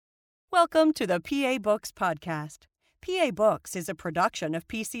Welcome to the PA Books Podcast. PA Books is a production of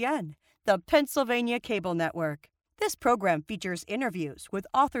PCN, the Pennsylvania Cable Network. This program features interviews with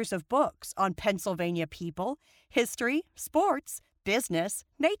authors of books on Pennsylvania people, history, sports, business,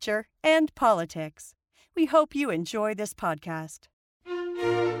 nature, and politics. We hope you enjoy this podcast.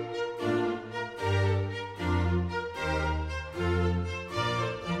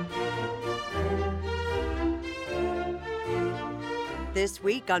 This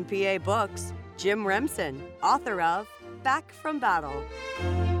week on PA Books, Jim Remsen, author of Back from Battle.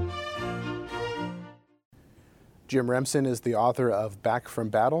 Jim Remsen is the author of Back from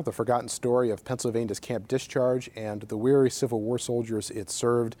Battle, the forgotten story of Pennsylvania's Camp Discharge and the weary Civil War soldiers it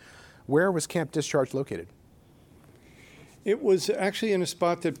served. Where was Camp Discharge located? It was actually in a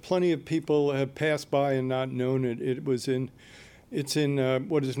spot that plenty of people have passed by and not known it. It's in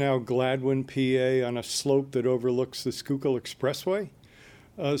what is now Gladwin, PA, on a slope that overlooks the Schuylkill Expressway.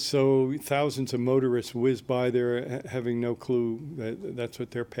 So thousands of motorists whiz by there having no clue that that's what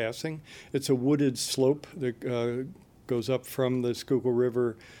they're passing. It's a wooded slope that goes up from the Schuylkill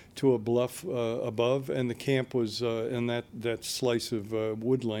River to a bluff above, and the camp was in that slice of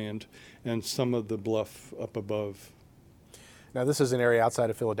woodland and some of the bluff up above. Now, this is an area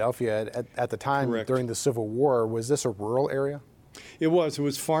outside of Philadelphia. At the time, Correct. During the Civil War, was this a rural area? It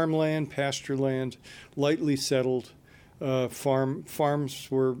was farmland, pasture land, lightly settled.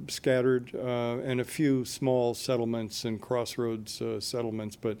 Farms were scattered, and a few small settlements and crossroads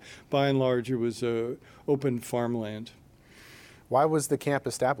settlements, but by and large it was open farmland. Why was the camp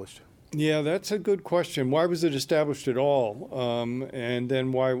established? Yeah, that's a good question. Why was it established at all, and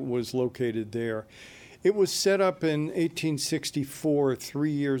then why it was located there? It was set up in 1864,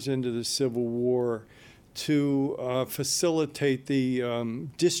 3 years into the Civil War, to facilitate the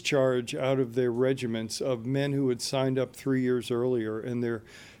discharge out of their regiments of men who had signed up 3 years earlier, and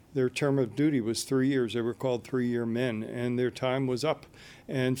their term of duty was 3 years. They were called 3-year men, and their time was up.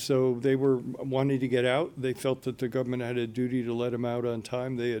 And so they were wanting to get out. They felt that the government had a duty to let them out on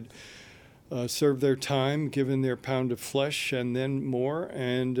time. They had served their time, given their pound of flesh and then more,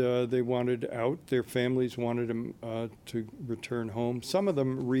 and they wanted out. Their families wanted them to return home. Some of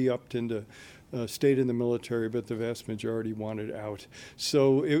them re-upped into stayed in the military, but the vast majority wanted out.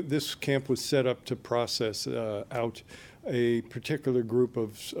 So this camp was set up to process out a particular group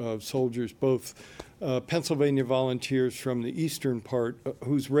of soldiers, both Pennsylvania volunteers from the eastern part,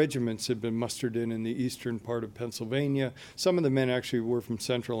 whose regiments had been mustered in the eastern part of Pennsylvania. Some of the men actually were from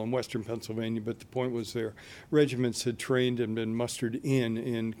central and western Pennsylvania, but the point was their regiments had trained and been mustered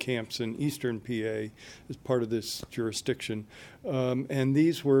in camps in eastern PA as part of this jurisdiction. And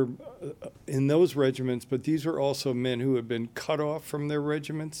these were in those regiments, but these were also men who had been cut off from their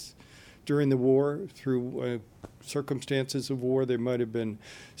regiments during the war through circumstances of war. They might have been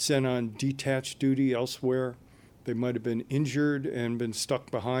sent on detached duty elsewhere. They might have been injured and been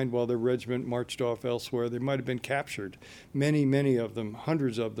stuck behind while their regiment marched off elsewhere. They might have been captured. Many of them,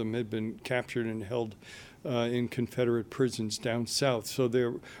 hundreds of them, had been captured and held in Confederate prisons down south. So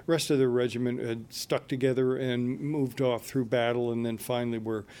the rest of their regiment had stuck together and moved off through battle, and then finally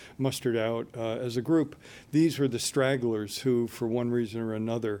were mustered out as a group. These were the stragglers who, for one reason or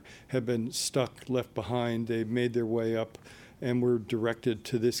another, had been stuck, left behind. They made their way up and were directed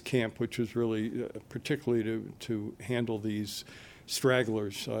to this camp, which was really particularly to handle these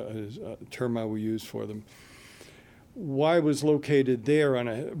stragglers, is a term I will use for them. Why it was located there on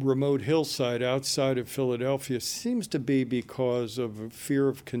a remote hillside outside of Philadelphia seems to be because of a fear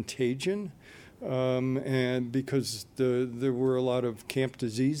of contagion, and because there were a lot of camp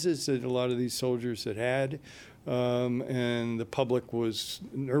diseases that a lot of these soldiers had, and the public was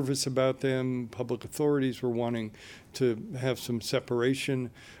nervous about them. Public authorities were wanting to have some separation.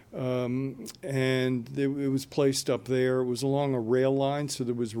 And it was placed up there. It was along a rail line, so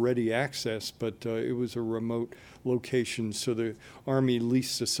there was ready access, but it was a remote location. So the Army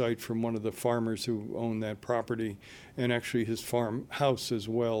leased the site from one of the farmers who owned that property, and actually his farmhouse as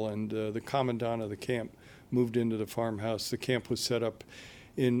well. And the commandant of the camp moved into the farmhouse. The camp was set up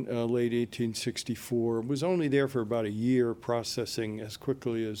in late 1864. It was only there for about a year, processing as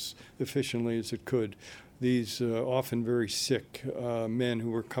quickly, as efficiently as it could these often very sick men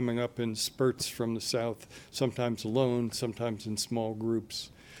who were coming up in spurts from the south, sometimes alone, sometimes in small groups.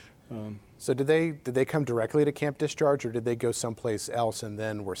 So did they come directly to Camp Discharge, or did they go someplace else and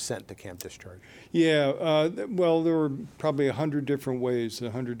then were sent to Camp Discharge? Yeah, well, there were probably 100 different ways,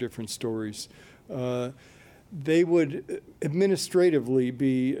 100 different stories. they would administratively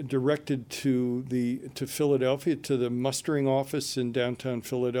be directed to Philadelphia, to the mustering office in downtown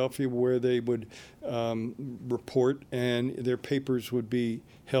Philadelphia, where they would report, and their papers would be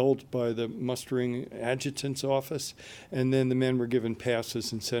held by the mustering adjutant's office, and then the men were given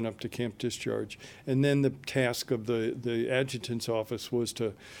passes and sent up to Camp Discharge. And then the task of the adjutant's office was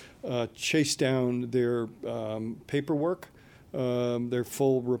to chase down their paperwork, their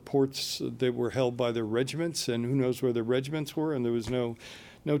full reports that were held by their regiments, and who knows where the regiments were, and there was no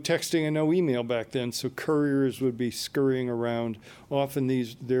texting and no email back then, so couriers would be scurrying around. Often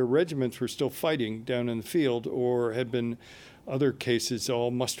their regiments were still fighting down in the field, or had been, other cases,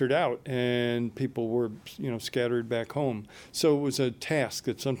 all mustered out, and people were, scattered back home. So it was a task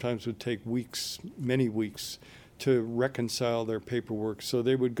that sometimes would take weeks, many weeks, to reconcile their paperwork. So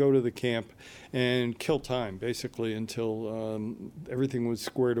they would go to the camp and kill time, basically, until everything was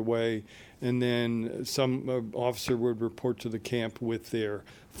squared away. And then some officer would report to the camp with their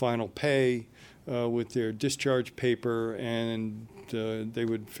final pay, with their discharge paper, and they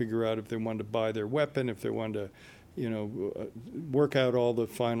would figure out if they wanted to buy their weapon, if they wanted to work out all the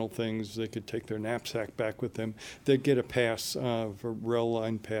final things. They could take their knapsack back with them. They'd get a pass, for rail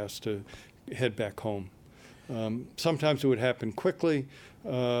line pass, to head back home. Sometimes it would happen quickly,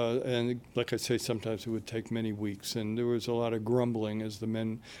 and like I say, sometimes it would take many weeks. And there was a lot of grumbling as the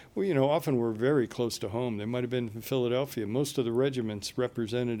men, often were very close to home. They might have been from Philadelphia. Most of the regiments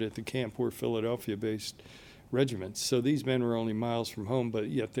represented at the camp were Philadelphia-based regiments. So these men were only miles from home, but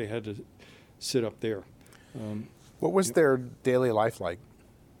yet they had to sit up there. What was their daily life like?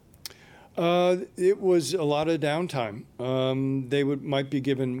 It was a lot of downtime. They might be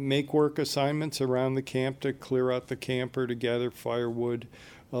given make-work assignments around the camp to clear out the camp or to gather firewood,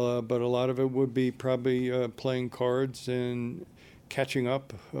 but a lot of it would be probably playing cards and catching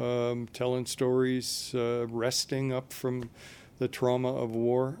up, telling stories, resting up from the trauma of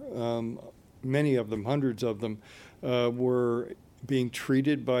war. Many of them, hundreds of them, were being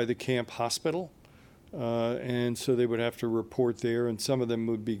treated by the camp hospital. And so they would have to report there, and some of them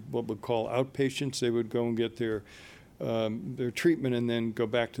would be what we'd call outpatients. They would go and get their treatment and then go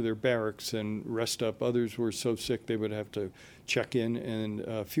back to their barracks and rest up. Others were so sick they would have to check in, and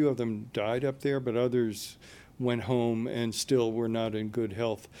a few of them died up there, but others went home and still were not in good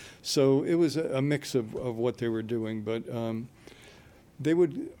health. So it was a mix of what they were doing, but they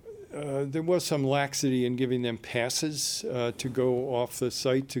would. There was some laxity in giving them passes to go off the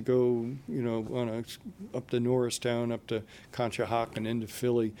site, to go, up to Norristown, up to Conshohocken, into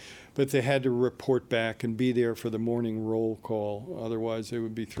Philly. But they had to report back and be there for the morning roll call. Otherwise, they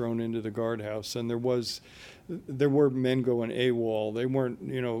would be thrown into the guardhouse. And there were men going AWOL. They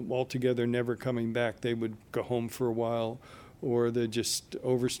weren't, altogether never coming back. They would go home for a while, or they just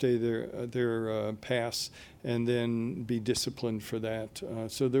overstay their pass and then be disciplined for that.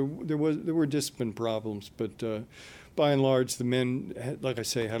 So there were discipline problems, but by and large, the men, like I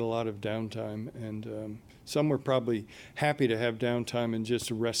say, had a lot of downtime, and some were probably happy to have downtime and just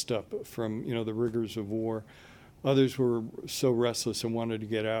rest up from the rigors of war. Others were so restless and wanted to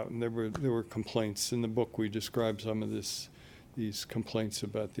get out, and there were complaints. In the book, we describe some of these complaints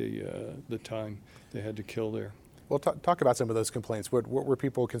about the time they had to kill there. Well, talk about some of those complaints. What were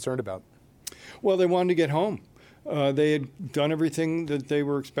people concerned about? Well, they wanted to get home. They had done everything that they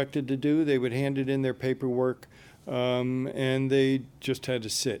were expected to do. They would hand it in their paperwork, and they just had to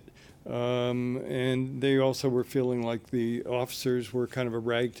sit. And they also were feeling like the officers were kind of a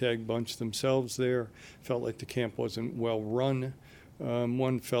ragtag bunch themselves there, felt like the camp wasn't well run.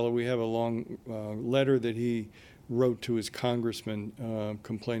 One fellow, we have a long letter that he wrote to his congressman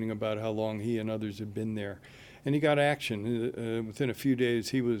complaining about how long he and others had been there. And he got action. Within a few days,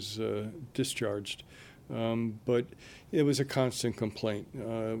 he was discharged. But it was a constant complaint.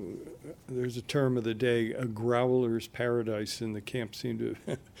 There's a term of the day, a growler's paradise, and the camp seemed to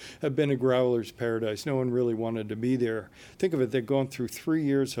have been a growler's paradise. No one really wanted to be there. Think of it, they'd gone through 3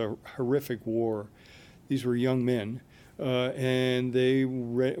 years of horrific war. These were young men, and they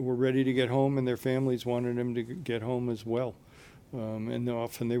were ready to get home, and their families wanted them to get home as well. And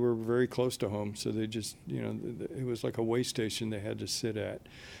often they were very close to home, so they just, it was like a way station they had to sit at.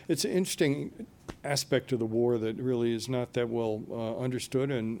 It's an interesting aspect of the war that really is not that well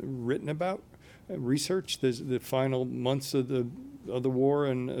understood and written about, researched. There's the final months of the war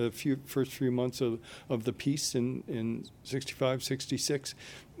and first few months of the peace in 65, 66,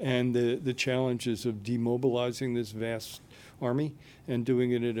 and the challenges of demobilizing this vast army and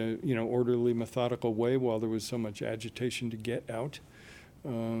doing it in a orderly, methodical way while there was so much agitation to get out.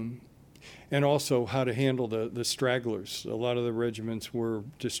 and also how to handle the stragglers. A lot of the regiments were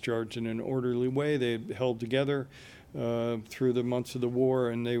discharged in an orderly way. They had held together through the months of the war,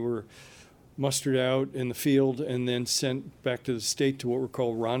 and they were mustered out in the field and then sent back to the state to what were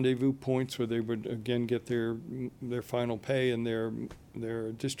called rendezvous points, where they would again get their final pay and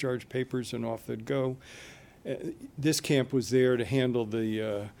their discharge papers, and off they'd go. This camp was there to handle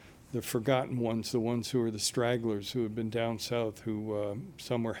the forgotten ones, the ones who were the stragglers who had been down south, who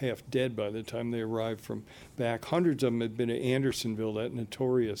some were half dead by the time they arrived from back. Hundreds of them had been at Andersonville, that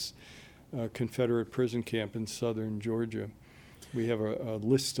notorious Confederate prison camp in southern Georgia. We have a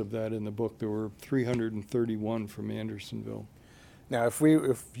list of that in the book. There were 331 from Andersonville. Now, if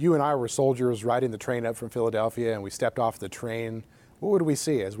you and I were soldiers riding the train up from Philadelphia and we stepped off the train, what would we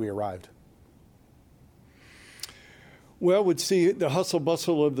see as we arrived? Well, we'd see the hustle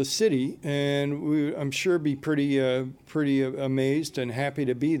bustle of the city, and I'm sure be pretty amazed and happy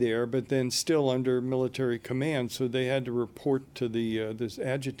to be there. But then still under military command, so they had to report to this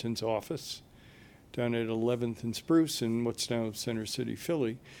adjutant's office down at 11th and Spruce in what's now Center City,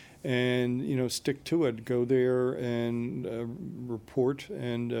 Philly, and stick to it, go there and report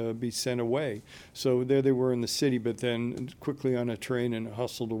and be sent away. So there they were in the city, but then quickly on a train and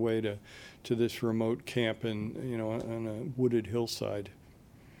hustled away to this remote camp on a wooded hillside.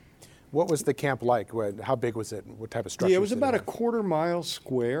 What was the camp like? How big was it? What type of structure? Yeah, it was about a quarter-mile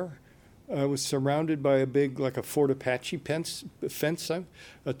square. It was surrounded by a big, like a Fort Apache fence,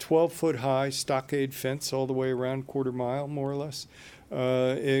 a 12-foot high stockade fence all the way around, quarter mile, more or less.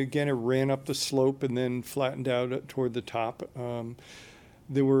 Again, it ran up the slope and then flattened out toward the top.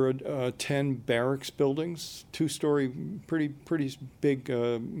 There were 10 barracks buildings, two-story, pretty big,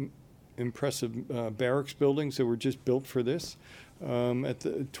 impressive barracks buildings that were just built for this.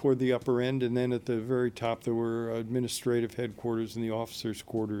 Toward the upper end, and then at the very top there were administrative headquarters and the officers'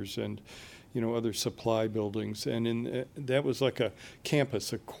 quarters, and other supply buildings. And that was like a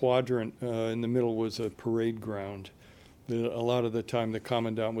campus, a quadrant. In the middle was a parade ground. A lot of the time, the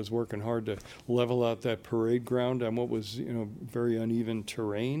commandant was working hard to level out that parade ground on what was very uneven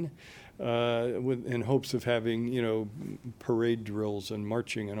terrain. In hopes of having, parade drills and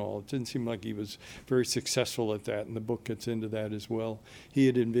marching and all. It didn't seem like he was very successful at that, and the book gets into that as well. He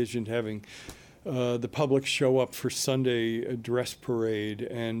had envisioned having the public show up for Sunday dress parade,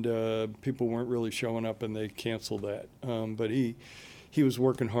 and people weren't really showing up, and they canceled that. But he was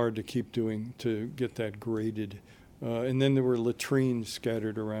working hard to get that graded. And then there were latrines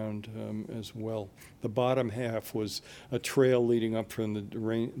scattered around as well. The bottom half was a trail leading up from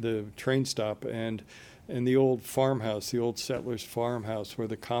the train stop and the old farmhouse, the old settlers' farmhouse, where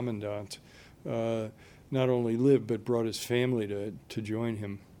the commandant not only lived but brought his family to join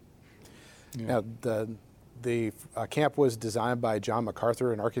him. Yeah. Now, the camp was designed by John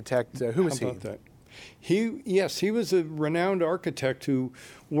MacArthur, an architect. Who was he? How about that? He was a renowned architect who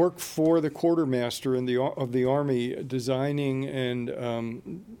worked for the quartermaster of the Army, designing and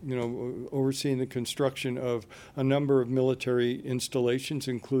overseeing the construction of a number of military installations,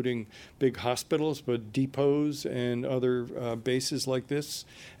 including big hospitals, but depots and other bases like this.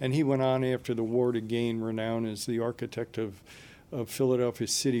 And he went on after the war to gain renown as the architect of Philadelphia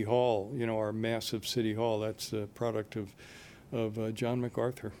City Hall. Our massive City Hall. That's the product of John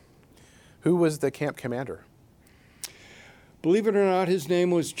MacArthur. Who was the camp commander? Believe it or not, his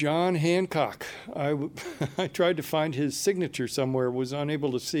name was John Hancock. I tried to find his signature somewhere, was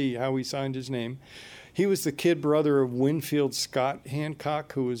unable to see how he signed his name. He was the kid brother of Winfield Scott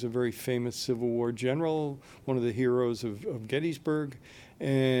Hancock, who was a very famous Civil War general, one of the heroes of Gettysburg.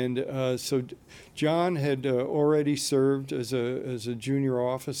 And so John had already served as a junior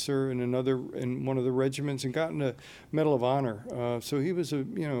officer in one of the regiments and gotten a Medal of Honor. So he was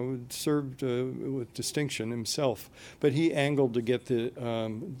served with distinction himself. But he angled to get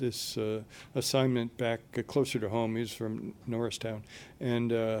this assignment back closer to home. He's from Norristown,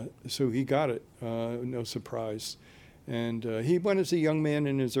 and so he got it. No surprise. And he went as a young man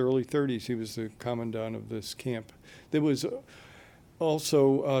in his early 30s. He was the commandant of this camp. There was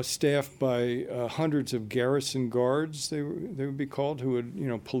also staffed by hundreds of garrison guards, they would be called, who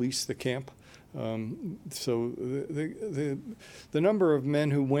would police the camp. So the number of men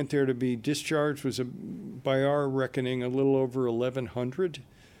who went there to be discharged was, by our reckoning, a little over 1,100.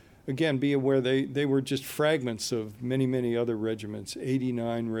 Again, be aware they were just fragments of many other regiments,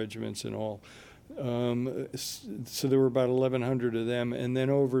 89 regiments in all. So there were about 1,100 of them, and then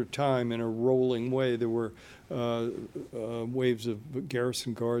over time, in a rolling way, there were waves of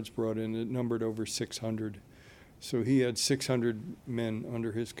garrison guards brought in that numbered over 600. So he had 600 men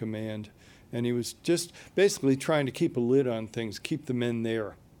under his command, and he was just basically trying to keep a lid on things, keep the men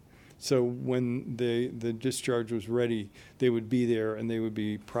there. So when the discharge was ready, they would be there and they would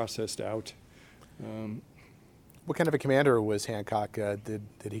be processed out. What kind of a commander was Hancock? Did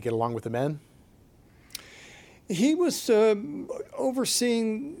he get along with the men? He was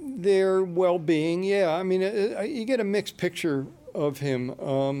overseeing their well-being. Yeah, I mean, you get a mixed picture of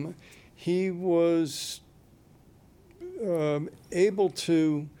him. He was able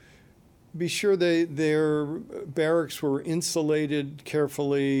to be sure their barracks were insulated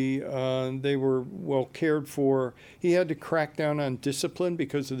carefully. They were well cared for. He had to crack down on discipline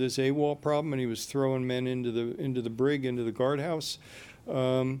because of this AWOL problem, and he was throwing men into the brig, into the guardhouse.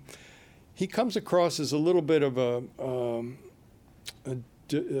 He comes across as a little bit of a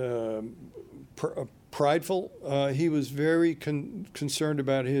prideful. He was very concerned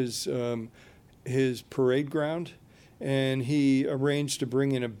about his parade ground, and he arranged to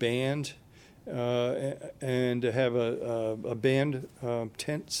bring in a band and to have a band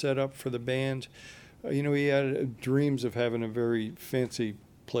tent set up for the band. He had dreams of having a very fancy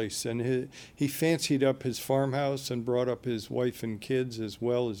place, and he fancied up his farmhouse and brought up his wife and kids as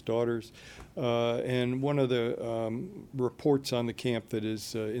well as daughters. And one of the reports on the camp that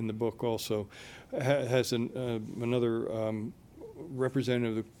is in the book also has another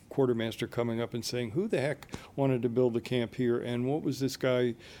representative of the quartermaster coming up and saying, who the heck wanted to build a camp here, and what was this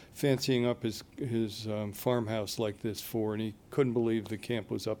guy fancying up his farmhouse like this for? And he couldn't believe the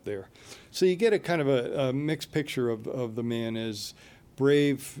camp was up there. So you get a kind of a mixed picture of the man as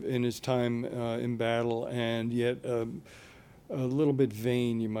brave in his time in battle, and yet a little bit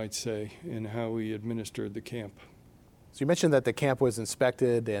vain, you might say, in how he administered the camp. So you mentioned that the camp was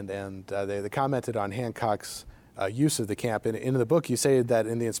inspected, and they commented on Hancock's use of the camp. In the book, you say that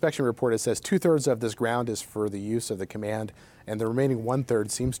in the inspection report, it says 2/3 of this ground is for the use of the command, and the remaining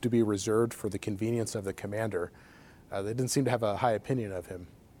 1/3 seems to be reserved for the convenience of the commander. They didn't seem to have a high opinion of him.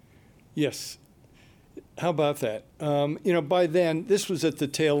 Yes. How about that? By then, this was at the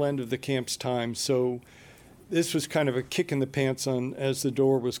tail end of the camp's time, so this was kind of a kick in the pants on as the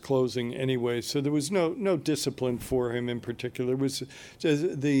door was closing anyway. So there was no discipline for him in particular. It was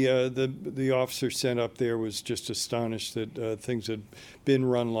just the officer sent up there was just astonished that things had been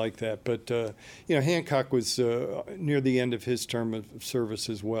run like that. But Hancock was near the end of his term of service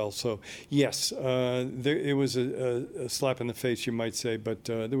as well. So yes, it was a slap in the face, you might say, but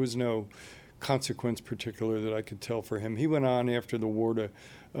there was no consequence particular that I could tell for him. He went on after the war to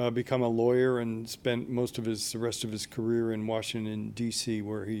become a lawyer and spent most of the rest of his career in Washington, D.C.,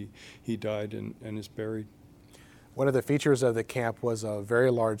 where he died and is buried. One of the features of the camp was a very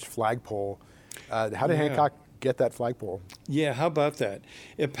large flagpole. How did Hancock get that flagpole? Yeah, how about that?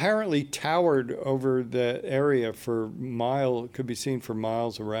 It apparently towered over the area could be seen for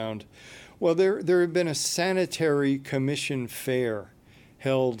miles around. Well, there had been a sanitary commission fair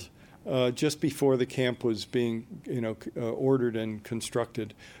held just before the camp was being, ordered and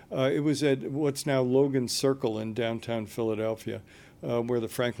constructed. It was at what's now Logan Circle in downtown Philadelphia, where the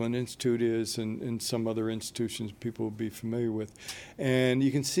Franklin Institute is and some other institutions people will be familiar with. And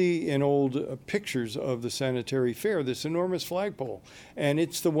you can see in old pictures of the sanitary fair this enormous flagpole. And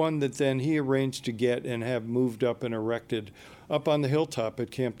it's the one that then he arranged to get and have moved up and erected up on the hilltop at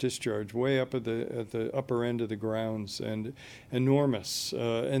Camp Discharge, way up at the upper end of the grounds, and enormous.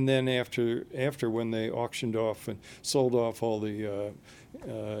 And then after when they auctioned off and sold off all the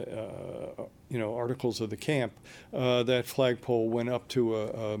articles of the camp, that flagpole went up to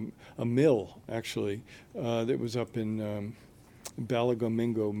a mill actually that was up in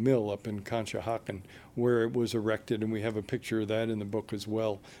Balagomingo Mill up in Conshohocken, where it was erected, and we have a picture of that in the book as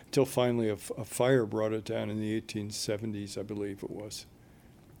well, until finally a fire brought it down in the 1870s, I believe it was.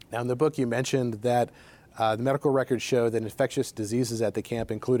 Now, in the book, you mentioned that the medical records show that infectious diseases at the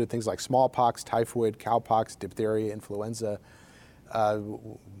camp included things like smallpox, typhoid, cowpox, diphtheria, influenza.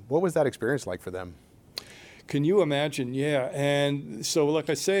 What was that experience like for them? Can you imagine? Yeah. And so, like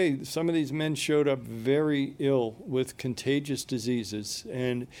I say, some of these men showed up very ill with contagious diseases.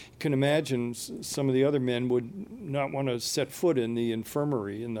 And you can imagine some of the other men would not want to set foot in the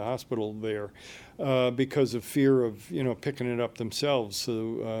infirmary, in the hospital there, because of fear of, picking it up themselves.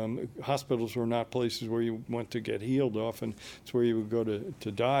 So hospitals were not places where you went to get healed. Often it's where you would go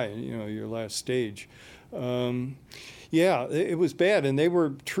to die, your last stage. It was bad. And they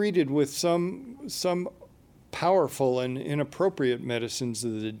were treated with some powerful and inappropriate medicines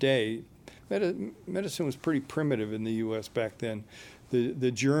of the day. Medicine was pretty primitive in the U.S. back then.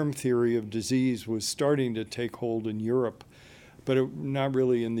 The germ theory of disease was starting to take hold in Europe, but not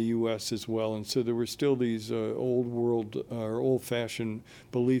really in the U.S. as well. And so there were still these old-fashioned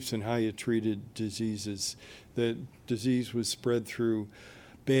beliefs in how you treated diseases. That disease was spread through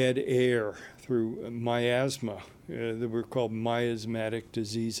bad air, through miasma. They were called miasmatic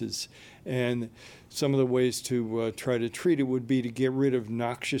diseases. And some of the ways to try to treat it would be to get rid of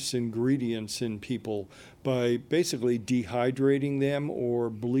noxious ingredients in people by basically dehydrating them or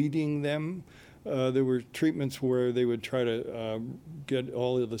bleeding them. There were treatments where they would try to get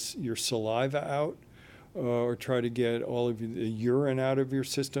all of your saliva out, or try to get all of the urine out of your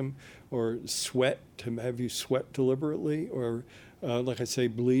system, or sweat, to have you sweat deliberately, or like I say,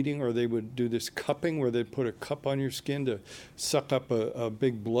 bleeding, or they would do this cupping where they'd put a cup on your skin to suck up a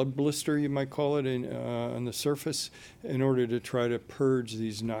big blood blister, you might call it, on the surface, in order to try to purge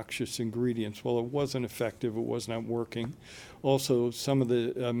these noxious ingredients. Well, it wasn't effective. It was not working. Also, some of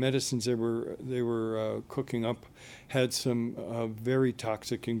the medicines they were cooking up had some very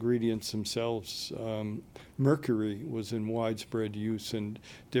toxic ingredients themselves. Mercury was in widespread use, and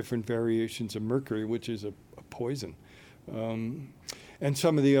different variations of mercury, which is a poison. And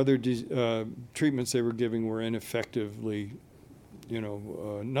some of the other treatments they were giving were ineffectively,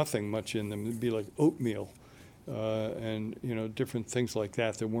 nothing much in them. It'd be like oatmeal, and different things like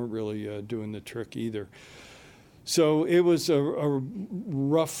that weren't really doing the trick either. So it was a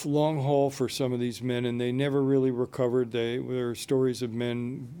rough, long haul for some of these men, and they never really recovered. There were stories of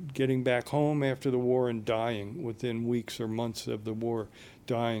men getting back home after the war and dying within weeks or months of the war,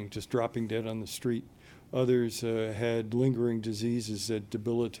 dying, just dropping dead on the street. Others had lingering diseases that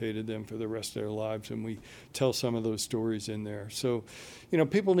debilitated them for the rest of their lives, and we tell some of those stories in there. So,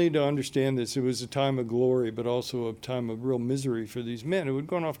 people need to understand this. It was a time of glory, but also a time of real misery for these men who had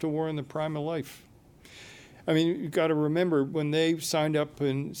gone off to war in the prime of life. I mean, you've got to remember, when they signed up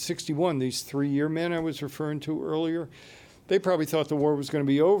in 61, these 3-year men I was referring to earlier, they probably thought the war was going to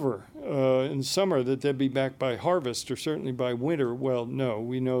be over in summer, that they'd be back by harvest or certainly by winter. Well, no,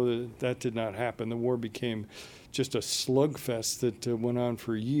 we know that did not happen. The war became just a slugfest that went on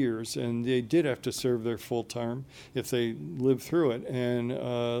for years, and they did have to serve their full term if they lived through it. And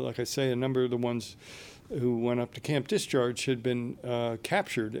like I say, a number of the ones who went up to Camp Discharge had been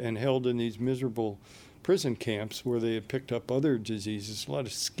captured and held in these miserable prison camps where they had picked up other diseases, a lot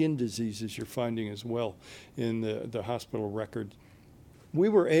of skin diseases you're finding as well in the hospital record. We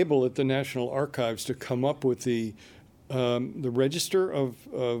were able at the National Archives to come up with the register of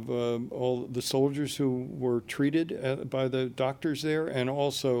all the soldiers who were treated by the doctors there, and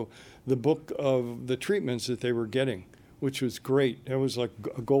also the book of the treatments that they were getting, which was great. That was like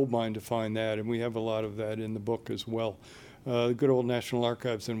a gold mine to find that, and we have a lot of that in the book as well. The good old National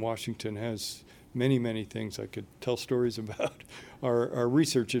Archives in Washington has many, many things I could tell stories about our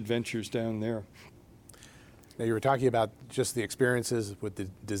research adventures down there. Now, you were talking about just the experiences with the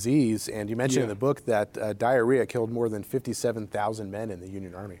disease, and you mentioned in the book that diarrhea killed more than 57,000 men in the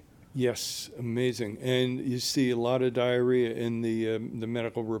Union Army. Yes, amazing. And you see a lot of diarrhea in the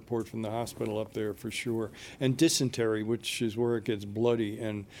medical report from the hospital up there for sure. And dysentery, which is where it gets bloody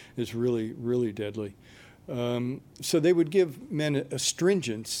and is really, really deadly. So they would give men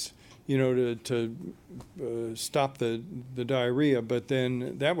astringents, to stop the diarrhea, but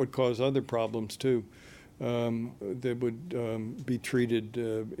then that would cause other problems too. That would be treated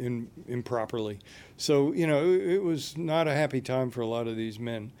improperly. So, it was not a happy time for a lot of these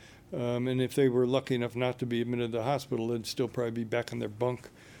men. And if they were lucky enough not to be admitted to the hospital, they'd still probably be back in their bunk,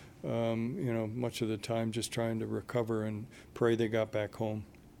 much of the time just trying to recover and pray they got back home.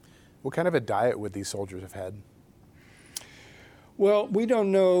 What kind of a diet would these soldiers have had? Well, we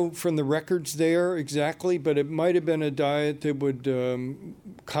don't know from the records there exactly, but it might have been a diet that would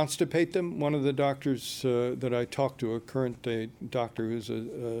constipate them. One of the doctors that I talked to, a current day doctor who's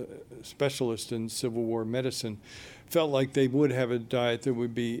a specialist in Civil War medicine, felt like they would have a diet that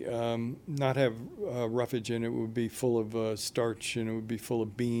would be not have roughage in it. It would be full of starch, and it would be full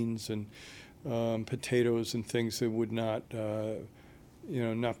of beans and potatoes and things that would not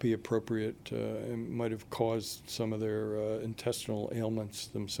not be appropriate, and might have caused some of their intestinal ailments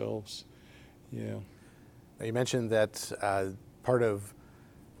themselves. Yeah. Now, you mentioned that part of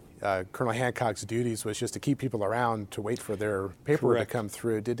Colonel Hancock's duties was just to keep people around to wait for their paperwork to come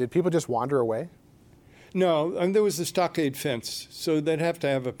through. Did people just wander away? No, there was the stockade fence, so they'd have to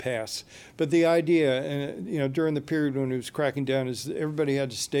have a pass. But the idea, during the period when it was cracking down, is that everybody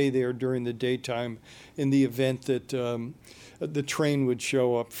had to stay there during the daytime in the event that the train would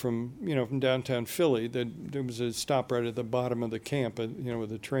show up from downtown Philly. That there was a stop right at the bottom of the camp, where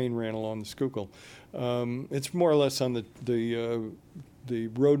the train ran along the Schuylkill. It's more or less on the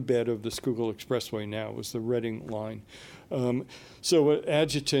roadbed of the Schuylkill Expressway now. It was the Reading line. So an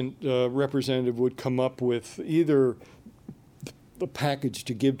adjutant representative would come up with either a package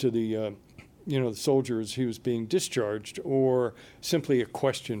to give to the the soldier as he was being discharged, or simply a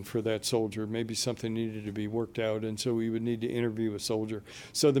question for that soldier. Maybe something needed to be worked out, and so we would need to interview a soldier.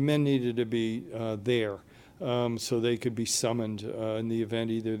 So the men needed to be there, so they could be summoned in the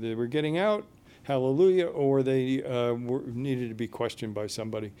event either they were getting out, hallelujah, or they needed to be questioned by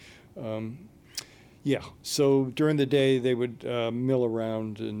somebody. So during the day they would mill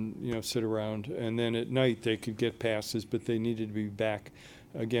around and sit around, and then at night they could get passes, but they needed to be back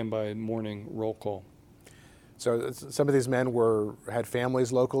again by morning roll call. So some of these men had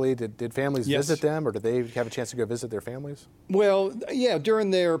families locally. Did families visit them, or did they have a chance to go visit their families? Well, yeah, during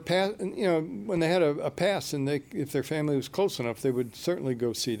their pass, when they had a pass, and if their family was close enough, they would certainly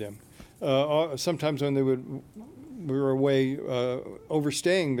go see them. Sometimes when we were away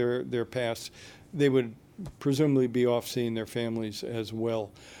overstaying their pass, they would presumably be off seeing their families as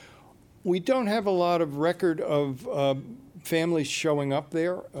well. We don't have a lot of record of families showing up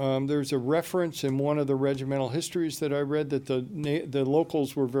there. There's a reference in one of the regimental histories that I read that the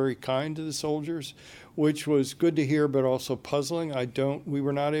locals were very kind to the soldiers, which was good to hear, but also puzzling. We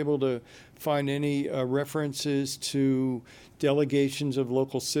were not able to find any references to delegations of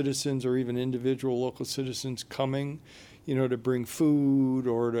local citizens or even individual local citizens coming, to bring food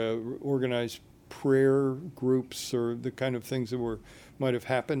or to organize prayer groups or the kind of things that might have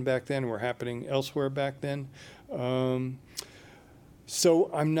happened back then, were happening elsewhere back then. So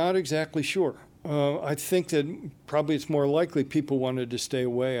I'm not exactly sure. I think that probably it's more likely people wanted to stay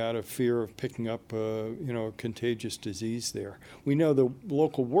away out of fear of picking up, a contagious disease there. We know the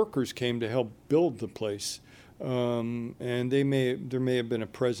local workers came to help build the place, and there may have been a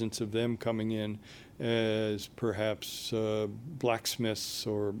presence of them coming in as perhaps blacksmiths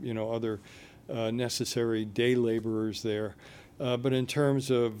or other necessary day laborers there. But in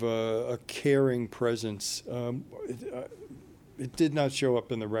terms of a caring presence, it did not show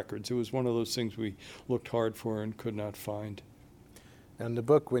up in the records. It was one of those things we looked hard for and could not find. In the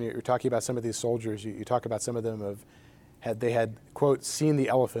book, when you're talking about some of these soldiers, you talk about some of them had, quote, seen the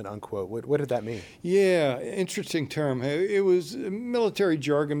elephant, unquote. What did that mean? Yeah, interesting term. It was military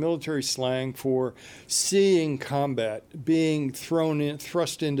jargon, military slang for seeing combat, being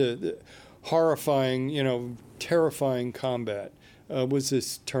thrust into horrifying, terrifying combat. Was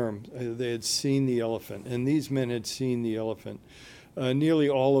this term. They had seen the elephant, and these men had seen the elephant. Nearly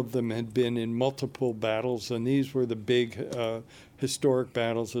all of them had been in multiple battles, and these were the big historic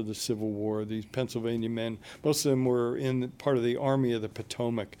battles of the Civil War. These Pennsylvania men, most of them were in part of the Army of the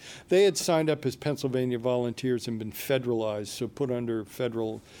Potomac. They had signed up as Pennsylvania volunteers and been federalized, so put under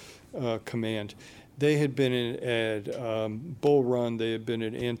federal command. They had been at Bull Run, they had been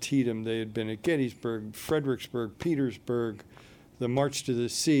at Antietam, they had been at Gettysburg, Fredericksburg, Petersburg, the March to the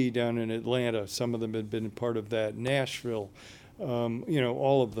Sea down in Atlanta. Some of them had been part of that. Nashville,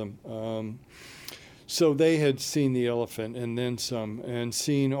 all of them. So they had seen the elephant and then some, and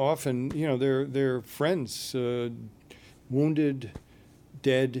seen often, their friends wounded,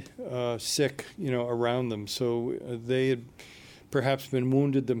 dead, sick, around them. So they had perhaps been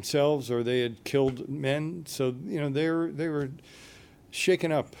wounded themselves, or they had killed men. So they were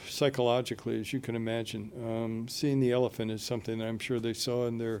shaken up psychologically, as you can imagine. Seeing the elephant is something that I'm sure they saw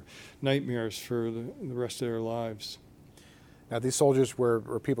in their nightmares for the rest of their lives. Now, these soldiers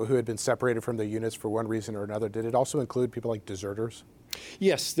were people who had been separated from the units for one reason or another. Did it also include people like deserters?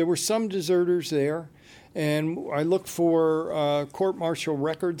 Yes, there were some deserters there, and I looked for court-martial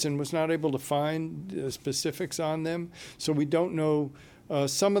records and was not able to find specifics on them, so we don't know.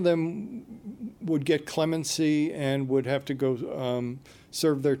 Some of them would get clemency and would have to go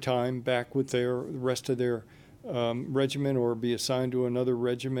serve their time back with the rest of their regiment, or be assigned to another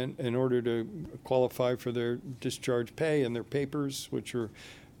regiment in order to qualify for their discharge pay and their papers, which are,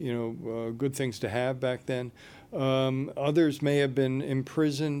 good things to have back then. Others may have been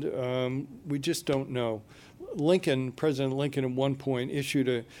imprisoned. We just don't know. President Lincoln at one point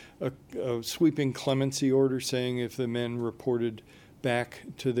issued a sweeping clemency order saying if the men reported back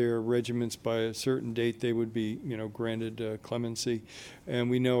to their regiments by a certain date, they would be, granted clemency. And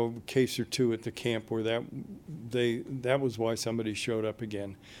we know a case or two at the camp where that was why somebody showed up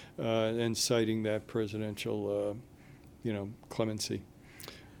again, and citing that presidential, clemency.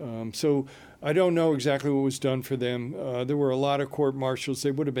 So I don't know exactly what was done for them. There were a lot of court-martials.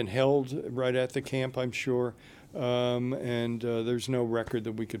 They would have been held right at the camp, I'm sure. And there's no record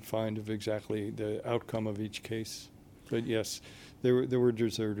that we could find of exactly the outcome of each case. But yes, there were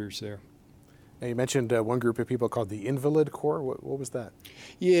deserters there. Now you mentioned one group of people called the Invalid Corps. What was that?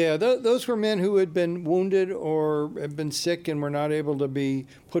 Yeah, those were men who had been wounded or had been sick and were not able to be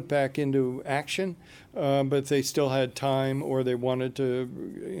put back into action, but they still had time, or they wanted to,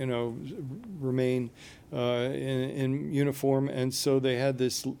 remain in uniform, and so they had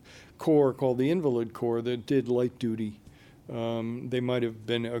this corps called the Invalid Corps that did light duty. They might have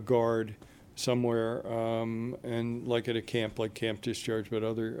been a guard somewhere, and like at a camp, like Camp Discharge, but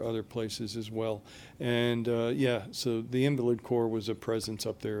other places as well. And so the Invalid Corps was a presence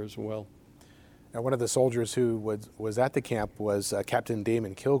up there as well. Now, one of the soldiers who was at the camp was Captain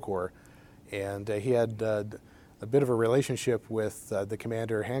Damon Kilgore, and he had a bit of a relationship with the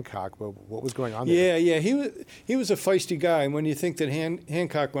commander Hancock. But what was going on there? Yeah, he was a feisty guy. And when you think that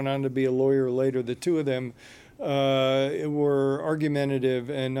Hancock went on to be a lawyer later, the two of them were argumentative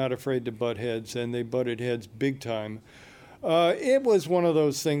and not afraid to butt heads, and they butted heads big time. It was one of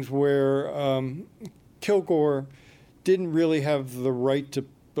those things where Kilgore didn't really have the right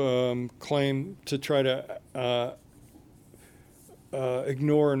to claim to try to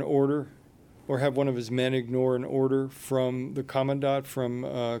ignore an order, or have one of his men ignore an order from the commandant, from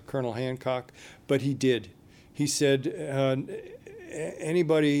Colonel Hancock, but he did. He said,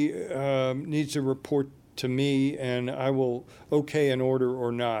 anybody needs to report to me, and I will okay an order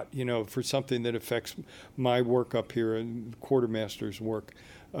or not, for something that affects my work up here and quartermaster's work.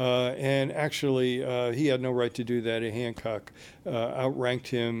 And actually, he had no right to do that. Hancock outranked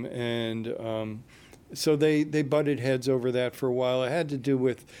him, and so they butted heads over that for a while. It had to do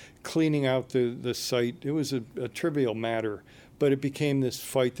with cleaning out the site. It was a trivial matter, but it became this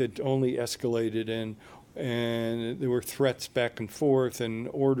fight that only escalated, and there were threats back and forth and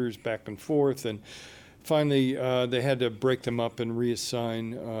orders back and forth, and finally they had to break them up and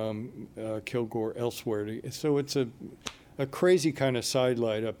reassign Kilgore elsewhere. So it's a crazy kind of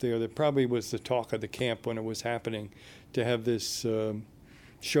sidelight up there that probably was the talk of the camp when it was happening, to have this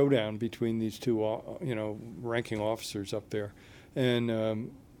showdown between these two, ranking officers up there.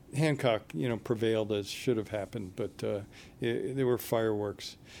 And Hancock, prevailed, as should have happened, but there were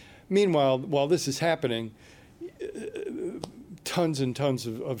fireworks. Meanwhile, while this is happening, tons and tons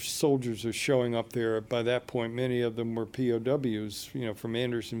of soldiers are showing up there. By that point, many of them were POWs, from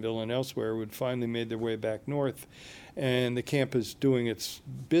Andersonville and elsewhere, who had finally made their way back north. And the camp is doing its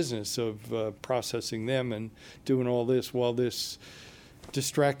business of processing them and doing all this while this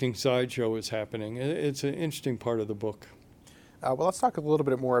distracting sideshow is happening. It's an interesting part of the book. Well, let's talk a little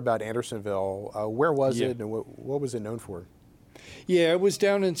bit more about Andersonville. Where was it, and what was it known for? Yeah, it was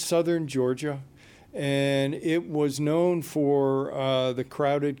down in southern Georgia, and it was known for the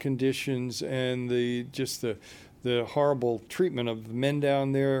crowded conditions and the horrible treatment of the men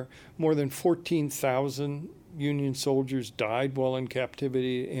down there. More than 14,000 Union soldiers died while in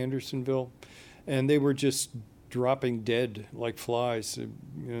captivity at Andersonville, and they were just dropping dead like flies.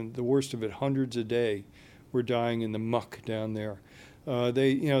 The worst of it, hundreds a day were dying in the muck down there.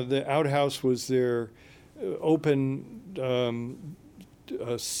 The outhouse was their open, kind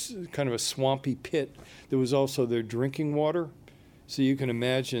of a swampy pit. There was also their drinking water. So you can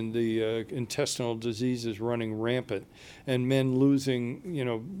imagine the intestinal diseases running rampant, and men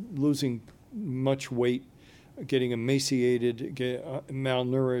losing much weight, getting emaciated,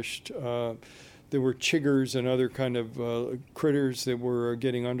 malnourished. There were chiggers and other kind of critters that were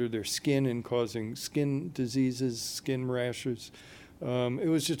getting under their skin and causing skin diseases, skin rashes. It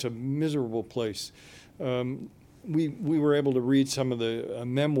was just a miserable place. We were able to read some of the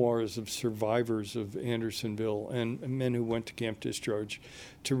memoirs of survivors of Andersonville and men who went to Camp Discharge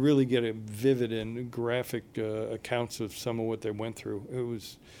to really get a vivid and graphic accounts of some of what they went through. It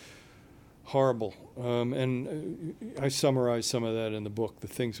was horrible. And I summarized some of that in the book, the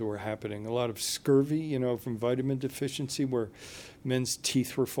things that were happening. A lot of scurvy, from vitamin deficiency, where men's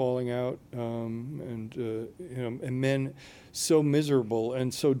teeth were falling out, and men so miserable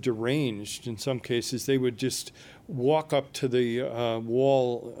and so deranged in some cases, they would just walk up to the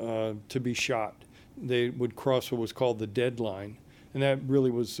wall to be shot. They would cross what was called the dead line. And that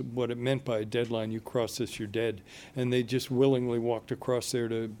really was what it meant by a deadline. You cross this, you're dead. And they just willingly walked across there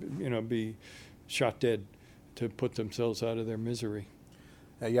to, be shot dead, to put themselves out of their misery.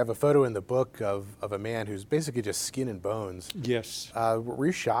 You have a photo in the book of a man who's basically just skin and bones. Yes. Were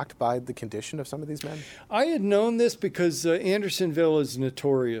you shocked by the condition of some of these men? I had known this because Andersonville is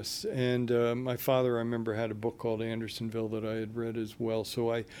notorious. And my father, I remember, had a book called Andersonville that I had read as well.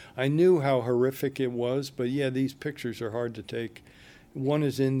 So I knew how horrific it was. But, yeah, these pictures are hard to take. One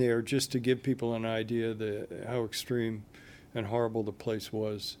is in there just to give people an idea how extreme and horrible the place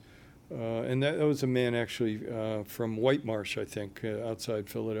was. And that was a man actually from White Marsh, I think, outside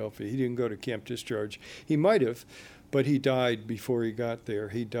Philadelphia. He didn't go to Camp Discharge. He might have, but he died before he got there.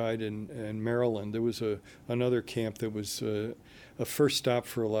 He died in Maryland. There was another camp that was a first stop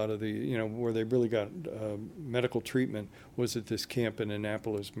for a lot of the, where they really got medical treatment was at this camp in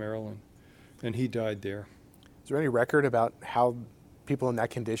Annapolis, Maryland. And he died there. Is there any record about how people in that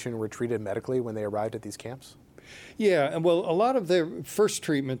condition were treated medically when they arrived at these camps? Yeah, well, a lot of their first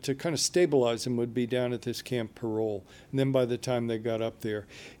treatment to kind of stabilize them would be down at this Camp Parole. And then by the time they got up there,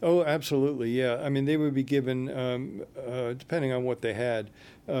 oh, absolutely, yeah. I mean, they would be given, depending on what they had,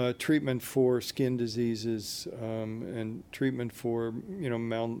 treatment for skin diseases and treatment for,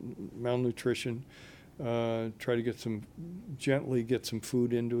 malnutrition. Try to gently get some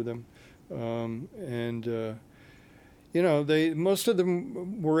food into them. Most of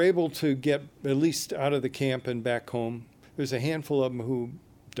them were able to get at least out of the camp and back home. There's a handful of them who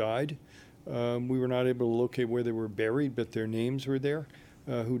died. We were not able to locate where they were buried, but their names were there,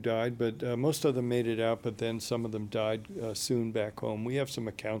 who died. But most of them made it out, but then some of them died soon back home. We have some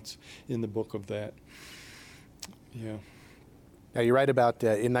accounts in the book of that. Yeah. Now, you write about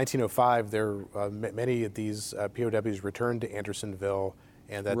in 1905, many of these POWs returned to Andersonville,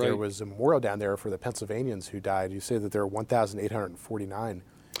 and that there was a memorial down there for the Pennsylvanians who died. You say that there are 1,849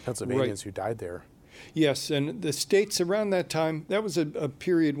 Pennsylvanians who died there. Yes, and the states around that time, that was a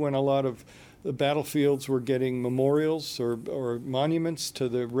period when a lot of the battlefields were getting memorials or monuments to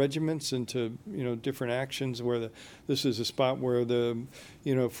the regiments and to, different actions where this is a spot where the,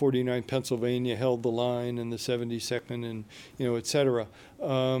 49th Pennsylvania held the line and the 72nd and, et cetera.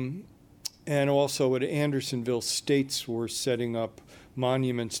 And also at Andersonville, states were setting up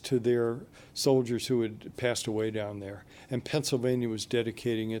monuments to their soldiers who had passed away down there. And Pennsylvania was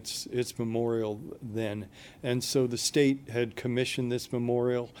dedicating its memorial then. And so the state had commissioned this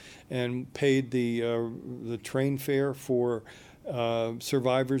memorial and paid the train fare for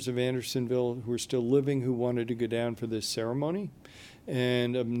survivors of Andersonville who were still living who wanted to go down for this ceremony.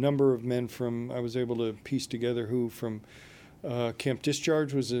 And a number of men I was able to piece together who from Camp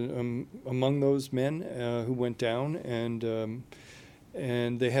Discharge was among those men who went down, and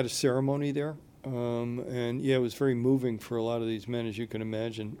they had a ceremony there. It was very moving for a lot of these men, as you can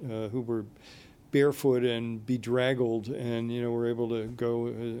imagine, who were barefoot and bedraggled and, were able to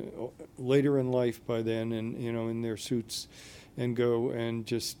go later in life by then and, in their suits and go and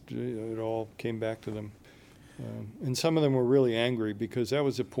just, it all came back to them. And some of them were really angry because that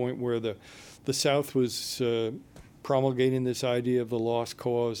was a point where the South was promulgating this idea of the lost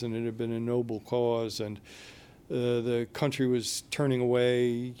cause, and it had been a noble cause, and the country was turning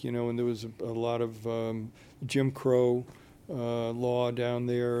away, and there was a lot of Jim Crow law down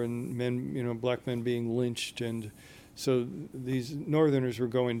there, and men, black men being lynched, and so these Northerners were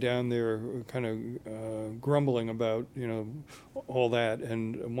going down there, kind of grumbling about, all that,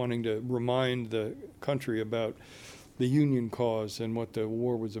 and wanting to remind the country about the Union cause and what the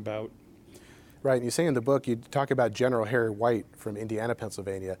war was about. Right, and you say in the book, you talk about General Harry White from Indiana,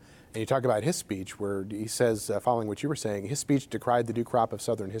 Pennsylvania, and you talk about his speech where he says, following what you were saying, his speech decried the new crop of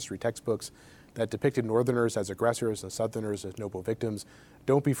Southern history textbooks that depicted Northerners as aggressors and Southerners as noble victims.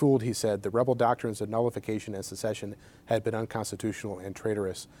 Don't be fooled, he said. The rebel doctrines of nullification and secession had been unconstitutional and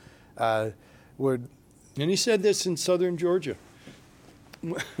traitorous. And he said this in southern Georgia.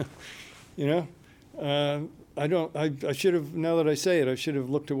 I should have, now that I say it, I should have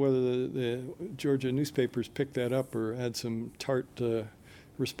looked at whether the Georgia newspapers picked that up or had some tart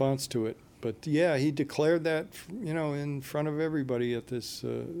response to it. But yeah, he declared that, in front of everybody at this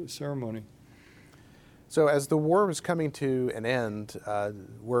ceremony. So as the war was coming to an end,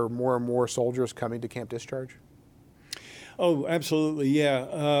 were more and more soldiers coming to Camp Discharge? Oh, absolutely, yeah.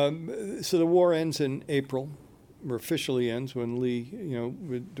 So the war ends in April, or officially ends when Lee,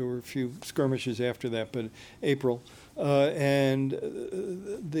 there were a few skirmishes after that, but April. And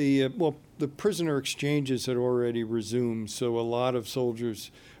the prisoner exchanges had already resumed, so a lot of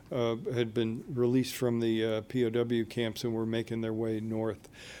soldiers had been released from the POW camps and were making their way north.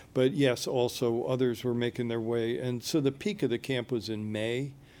 But yes, also others were making their way. And so the peak of the camp was in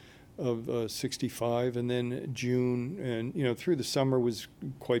May of 65, and then June, and through the summer was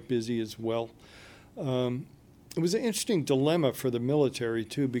quite busy as well. It was an interesting dilemma for the military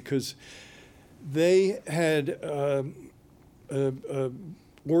too, because they had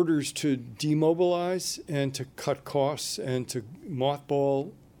orders to demobilize and to cut costs and to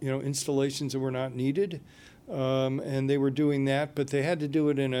mothball, installations that were not needed. And they were doing that, but they had to do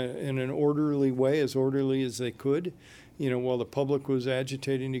it in an orderly way, as orderly as they could. While the public was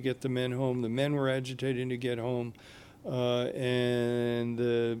agitating to get the men home, the men were agitating to get home. and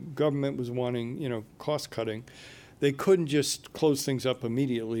the government was wanting, cost cutting. They couldn't just close things up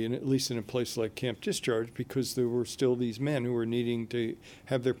immediately, and at least in a place like Camp Discharge, because there were still these men who were needing to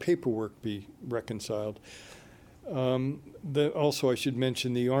have their paperwork be reconciled. Also, I should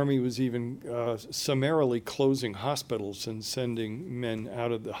mention, the Army was even summarily closing hospitals and sending men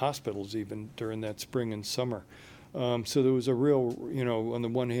out of the hospitals even during that spring and summer. So there was a real, on the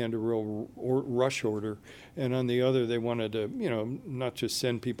one hand, a real rush order, and on the other, they wanted to, not just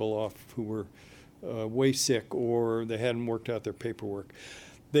send people off who were way sick or they hadn't worked out their paperwork.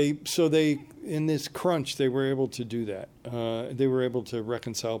 In this crunch, they were able to do that. They were able to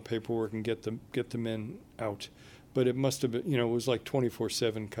reconcile paperwork and get the men out. But it must have been, it was like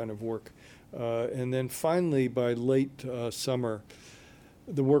 24/7 kind of work. And then finally, by late summer,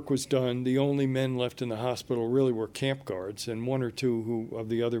 the work was done. The only men left in the hospital really were camp guards, and one or two of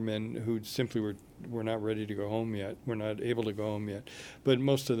the other men who simply were not ready to go home yet, were not able to go home yet. But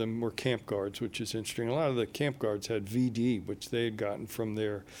most of them were camp guards, which is interesting. A lot of the camp guards had VD, which they had gotten from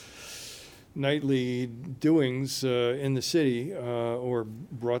their nightly doings in the city, or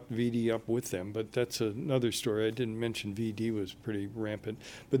brought VD up with them. But that's another story. I didn't mention VD was pretty rampant.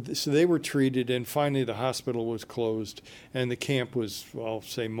 But so they were treated, and finally the hospital was closed, and the camp was, I'll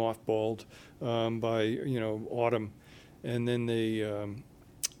say, mothballed by autumn, and then they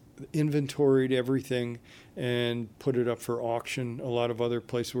inventoried everything and put it up for auction. A lot of other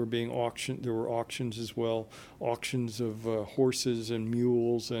places were being auctioned. There were auctions as well, auctions of horses and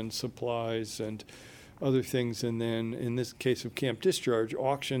mules and supplies and other things. And then in this case of Camp Discharge,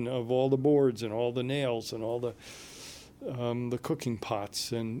 auction of all the boards and all the nails and all the cooking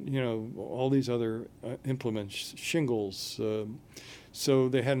pots and all these other implements, shingles. So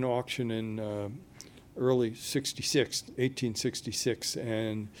they had an auction in early 1866,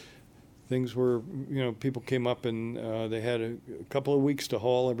 and things were, people came up and they had a couple of weeks to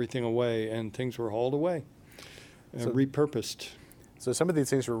haul everything away, and things were hauled away, repurposed. So some of these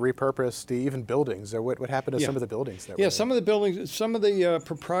things were repurposed, even buildings. Or what happened to some of the buildings? Some of the buildings, some of the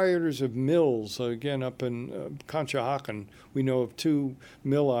proprietors of mills, again, up in Conshohocken, we know of two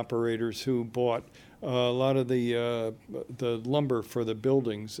mill operators who bought a lot of the lumber for the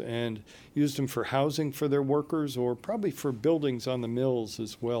buildings and used them for housing for their workers, or probably for buildings on the mills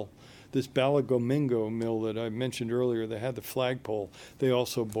as well. This Balagomingo mill that I mentioned earlier, they had the flagpole. They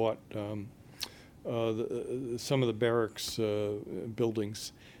also bought some of the barracks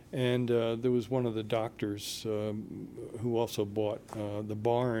buildings. And there was one of the doctors who also bought the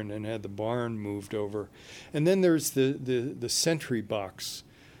barn and had the barn moved over. And then there's the sentry box.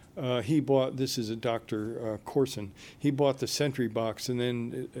 He bought, this is a Dr. Corson, he bought the sentry box and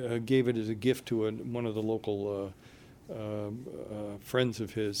then gave it as a gift to one of the local friends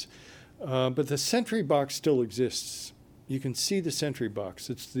of his. But the sentry box still exists. You can see the sentry box.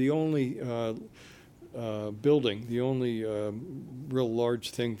 It's the only building, the only real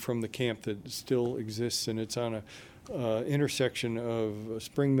large thing from the camp that still exists, and it's on a intersection of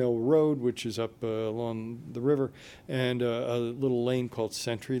Spring Mill Road, which is up along the river, and a little lane called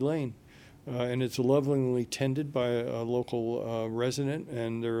Sentry Lane. And it's lovingly tended by a local resident,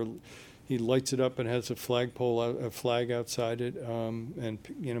 and he lights it up and has a flag outside it,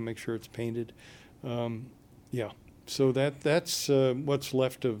 and make sure it's painted. So that's what's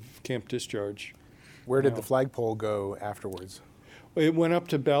left of Camp Discharge. Where did the flagpole go afterwards? It went up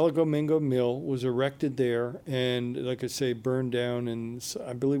to Balagomingo Mill, was erected there, and like I say, burned down in,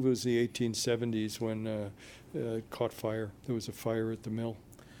 I believe it was the 1870s when it caught fire. There was a fire at the mill.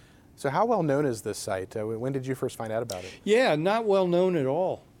 So how well known is this site? When did you first find out about it? Yeah, not well known at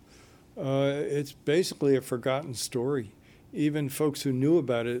all. It's basically a forgotten story. Even folks who knew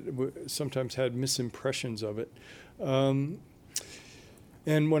about it sometimes had misimpressions of it.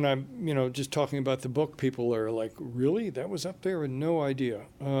 And when I'm, just talking about the book, people are like, really? That was up there? And no idea.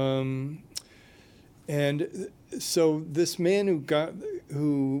 And so this man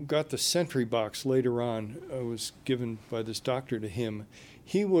who got the sentry box later on was given by this doctor to him.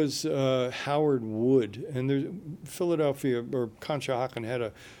 He was Howard Wood. And Philadelphia, or Conshohocken, had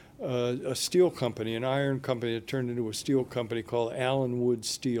a steel company, an iron company that turned into a steel company called Allen Wood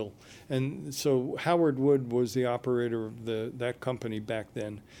Steel. And so Howard Wood was the operator of that company back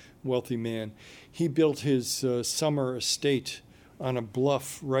then, wealthy man. He built his summer estate on a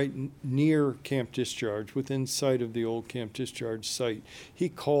bluff right near Camp Discharge, within sight of the old Camp Discharge site. He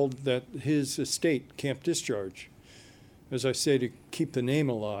called his estate Camp Discharge, as I say, to keep the name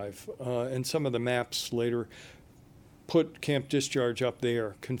alive. And some of the maps later put Camp Discharge up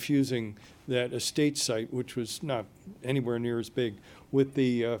there, confusing that estate site, which was not anywhere near as big, with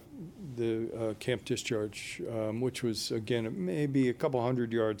the camp discharge, which was, again, maybe a couple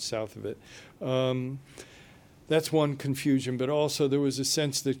hundred yards south of it. That's one confusion, but also there was a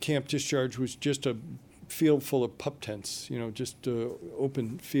sense that camp discharge was just a field full of pup tents, just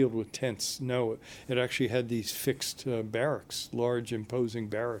open field with tents. No, it actually had these fixed barracks, large imposing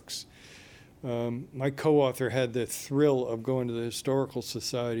barracks. My co-author had the thrill of going to the Historical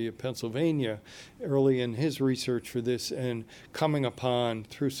Society of Pennsylvania early in his research for this and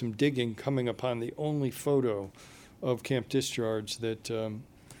through some digging, coming upon the only photo of camp discharge that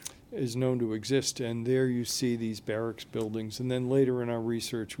is known to exist. And there you see these barracks buildings. And then later in our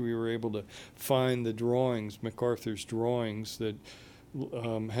research, we were able to find the drawings, MacArthur's drawings, that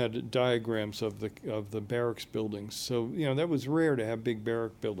had diagrams of the barracks buildings. So, that was rare to have big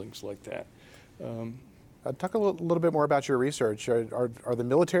barrack buildings like that. Talk a little bit more about your research. Are the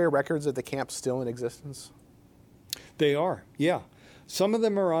military records at the camp still in existence? They are, yeah. Some of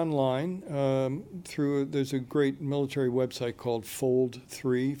them are online there's a great military website called Fold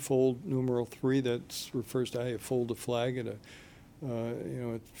 3, Fold numeral 3, that refers to how you fold a flag at a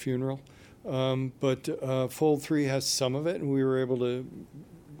funeral. But Fold 3 has some of it, and we were able to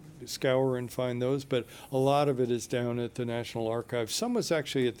scour and find those, but a lot of it is down at the National Archives. Some was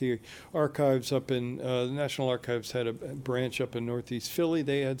actually at the archives up in, the National Archives had a branch up in Northeast Philly.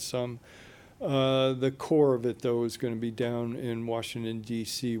 They had some. The core of it, though, is going to be down in Washington,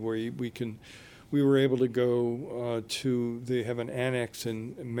 D.C., where we were able to go they have an annex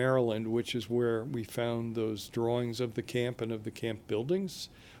in Maryland, which is where we found those drawings of the camp and of the camp buildings,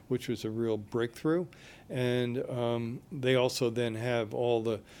 which was a real breakthrough. And they also then have all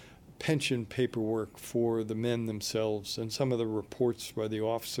the pension paperwork for the men themselves and some of the reports by the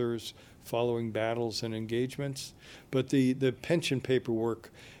officers following battles and engagements. But the pension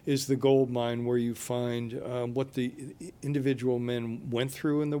paperwork is the gold mine where you find what the individual men went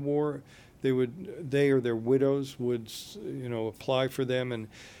through in the war. They or their widows would apply for them and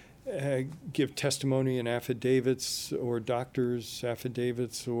give testimony and affidavits, or doctors'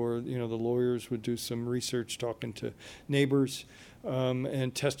 affidavits, or the lawyers would do some research talking to neighbors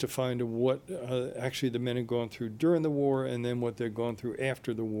and testifying to what actually the men had gone through during the war, and then what they'd gone through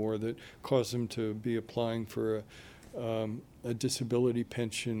after the war that caused them to be applying for a disability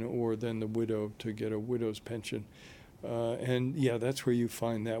pension, or then the widow to get a widow's pension. And yeah, that's where you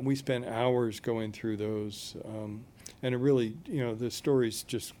find that. We spent hours going through those. And it really, the stories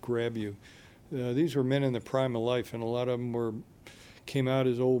just grab you. These were men in the prime of life, and a lot of them came out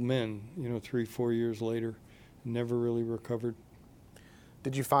as old men, 3-4 years later, never really recovered.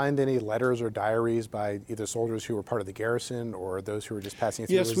 Did you find any letters or diaries by either soldiers who were part of the garrison or those who were just passing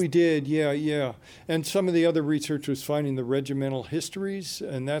through? Yes, we did, yeah. And some of the other research was finding the regimental histories,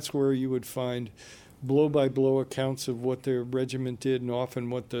 and that's where you would find blow-by-blow accounts of what their regiment did and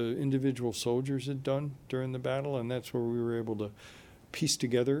often what the individual soldiers had done during the battle, and that's where we were able to piece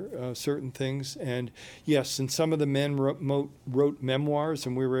together certain things. And yes, and some of the men wrote memoirs,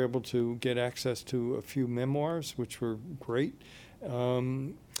 and we were able to get access to a few memoirs, which were great.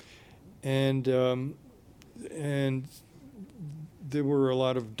 And there were a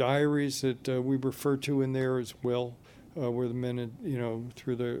lot of diaries that we referred to in there as well, where the men had,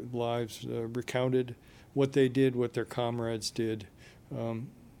 through their lives, recounted what they did, what their comrades did.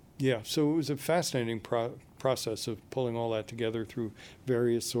 So it was a fascinating process of pulling all that together through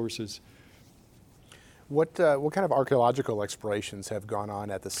various sources. What kind of archaeological explorations have gone on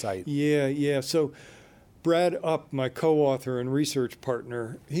at the site? Yeah. So Brad Upp, my co-author and research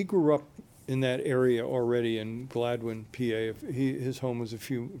partner, he grew up in that area already in Gladwin, PA. His home was a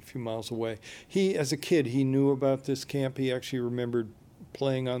few miles away. As a kid, he knew about this camp. He actually remembered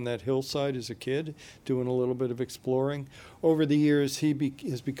playing on that hillside as a kid, doing a little bit of exploring. Over the years, he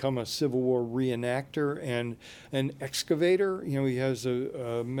has become a Civil War reenactor and an excavator. He has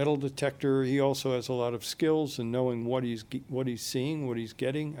a metal detector. He also has a lot of skills in knowing what he's seeing, what he's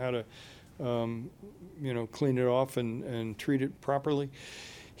getting, how to clean it off and treat it properly.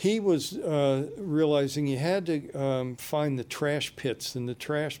 He was realizing you had to find the trash pits, and the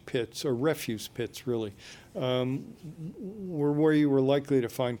trash pits, or refuse pits really, were where you were likely to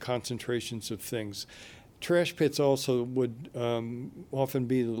find concentrations of things. Trash pits also would often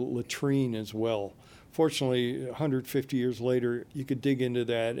be the latrine as well. Fortunately, 150 years later, you could dig into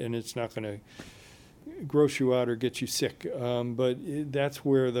that, and it's not going to gross you out or get you sick. But that's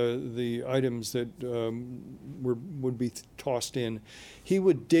where the items that would be tossed in. He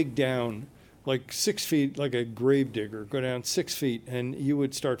would dig down like 6 feet, like a grave digger, go down 6 feet, and you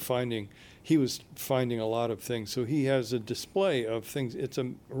would start finding. He was finding a lot of things. So he has a display of things. It's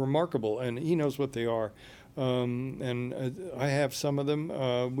remarkable, and he knows what they are. I have some of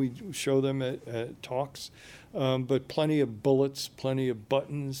them. We show them at talks. But plenty of bullets, plenty of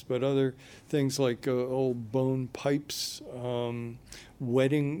buttons, but other things like old bone pipes,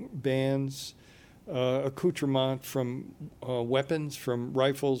 wedding bands, accoutrement from weapons, from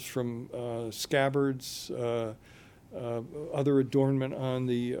rifles, from scabbards, other adornment on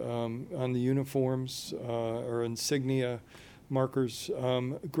the uniforms or insignia markers.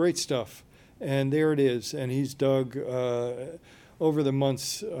 Great stuff. And there it is. And he's dug over the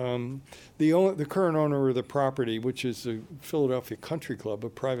months. The current owner of the property, which is the Philadelphia Country Club, a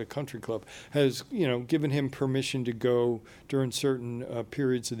private country club, has given him permission to go during certain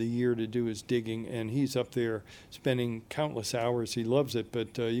periods of the year to do his digging, and he's up there spending countless hours. He loves it,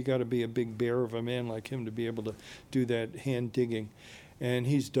 but you got to be a big bear of a man like him to be able to do that hand digging. And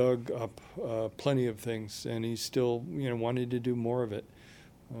he's dug up plenty of things, and he's still wanting to do more of it.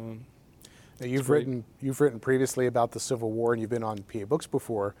 Now you've written previously about the Civil War, and you've been on PA Books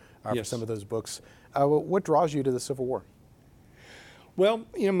before Yes. for some of those books. What draws you to the Civil War? Well,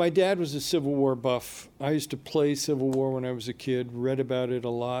 my dad was a Civil War buff. I used to play Civil War when I was a kid, read about it a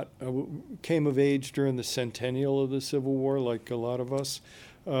lot. I came of age during the centennial of the Civil War, like a lot of us,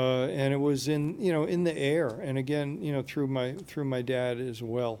 and it was in the air. And again, through my dad as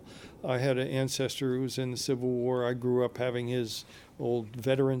well. I had an ancestor who was in the Civil War. I grew up having his old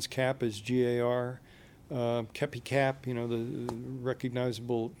veteran's cap, his GAR, Kepi cap, the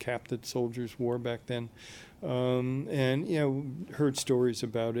recognizable cap that soldiers wore back then. And heard stories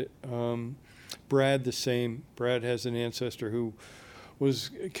about it. Brad the same. Brad has an ancestor who was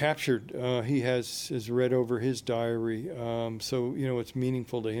captured. He has read over his diary, so it's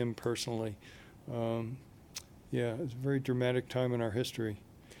meaningful to him personally. It's a very dramatic time in our history,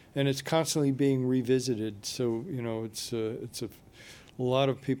 and it's constantly being revisited. So it's a lot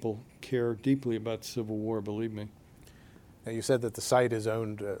of people care deeply about the Civil War. Believe me. Now you said that the site is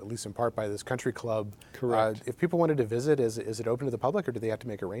owned, at least in part, by this country club. Correct. If people wanted to visit, is it open to the public, or do they have to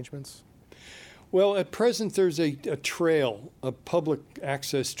make arrangements? Well, at present, there's a trail, a public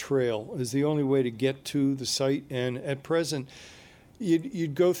access trail is the only way to get to the site. And at present,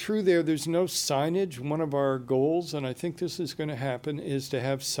 you'd go through there. There's no signage. One of our goals, and I think this is going to happen, is to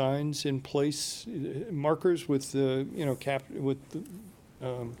have signs in place, markers with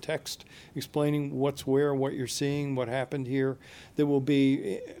text explaining what's where, what you're seeing, what happened here. That will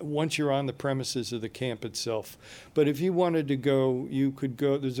be once you're on the premises of the camp itself. But if you wanted to go, you could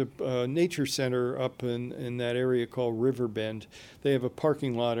go. There's a nature center up in that area called Riverbend. They have a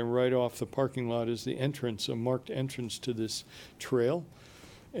parking lot, and right off the parking lot is the entrance, a marked entrance to this trail.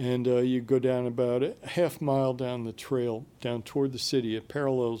 And you go down about a half mile down the trail, down toward the city. It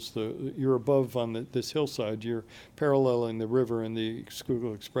parallels you're above on this hillside. You're paralleling the river and the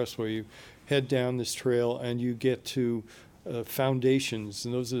Schuylkill Expressway. You head down this trail and you get to foundations.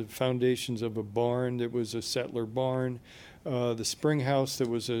 And those are the foundations of a barn that was a settler barn. The spring house that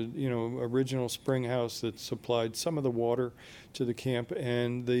was original spring house that supplied some of the water to the camp,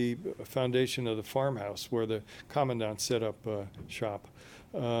 and the foundation of the farmhouse where the commandant set up shop.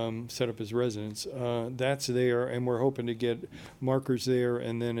 Set up his residence. That's there, and we're hoping to get markers there,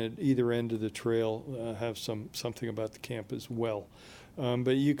 and then at either end of the trail have something about the camp as well.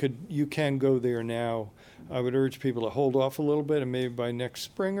 But you can go there now. I would urge people to hold off a little bit, and maybe by next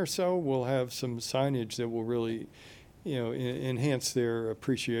spring or so, we'll have some signage that will really, enhance their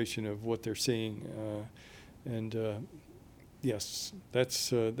appreciation of what they're seeing. Yes, that's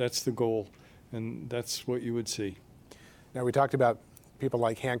the goal, and that's what you would see. Now we talked about people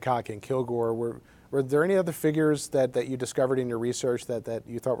like Hancock and Kilgore. Were there any other figures that you discovered in your research that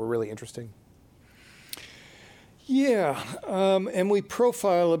you thought were really interesting? Yeah, and we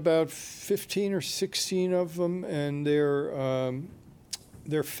profile about 15 or 16 of them and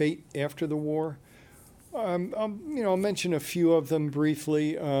their fate after the war. I'll mention a few of them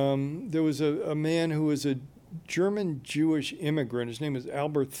briefly. There was a man who was a German-Jewish immigrant. His name was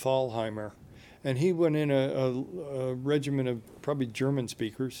Albert Thalheimer. And he went in a regiment of probably German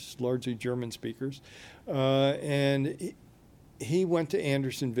speakers, largely German speakers. And he went to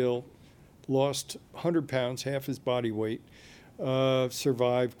Andersonville, lost 100 pounds, half his body weight,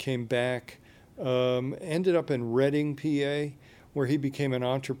 survived, came back, ended up in Reading, PA, where he became an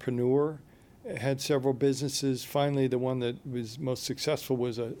entrepreneur, had several businesses. Finally, the one that was most successful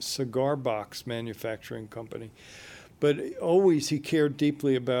was a cigar box manufacturing company. But always he cared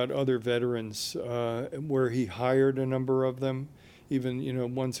deeply about other veterans, where he hired a number of them.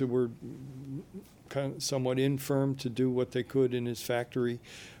 even ones that were kind of somewhat infirm to do what they could in his factory.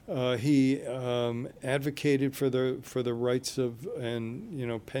 He advocated for the rights of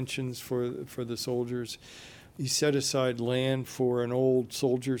and pensions for the soldiers. He set aside land for an old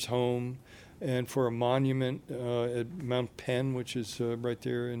soldiers' home and for a monument at Mount Penn, which is right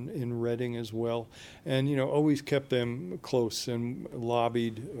there in Reading as well. And always kept them close and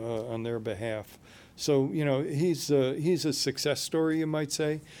lobbied on their behalf. So he's a success story, you might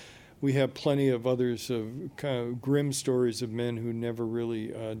say. We have plenty of others of kind of grim stories of men who never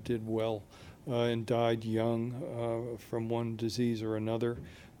really did well and died young from one disease or another.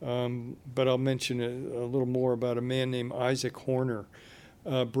 But I'll mention a little more about a man named Isaac Horner.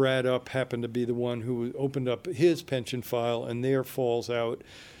 Brad Upp happened to be the one who opened up his pension file, and there falls out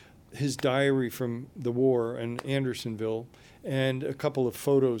his diary from the war in Andersonville and a couple of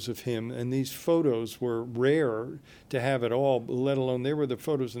photos of him. And these photos were rare to have at all, let alone they were the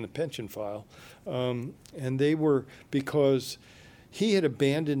photos in the pension file. And they were because he had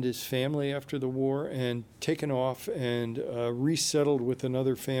abandoned his family after the war and taken off and resettled with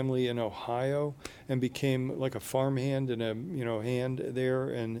another family in Ohio and became like a farmhand and a hand there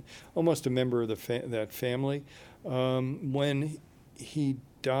and almost a member of that family. When he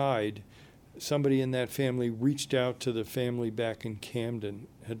died, somebody in that family reached out to the family back in Camden,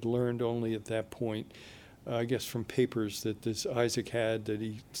 had learned only at that point, I guess from papers that this Isaac had that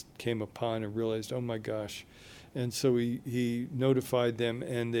he came upon and realized, oh my gosh. And so he notified them,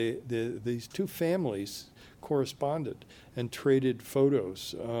 and these two families corresponded and traded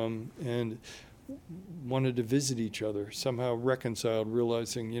photos and wanted to visit each other, somehow reconciled,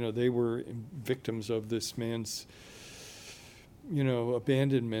 realizing, they were victims of this man's,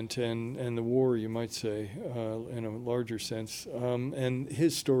 abandonment and the war, you might say, in a larger sense. And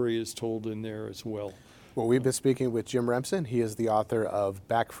his story is told in there as well. Well, we've been speaking with Jim Remsen. He is the author of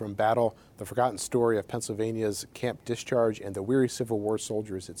Back from Battle, The Forgotten Story of Pennsylvania's Camp Discharge and the Weary Civil War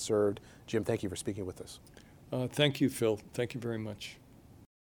Soldiers It Served. Jim, thank you for speaking with us. Thank you, Phil. Thank you very much.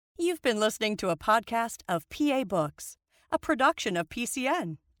 You've been listening to a podcast of PA Books, a production of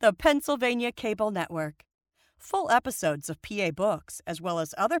PCN, the Pennsylvania Cable Network. Full episodes of PA Books, as well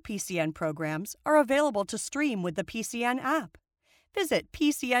as other PCN programs, are available to stream with the PCN app. Visit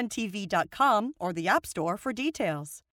PCNTV.com or the App Store for details.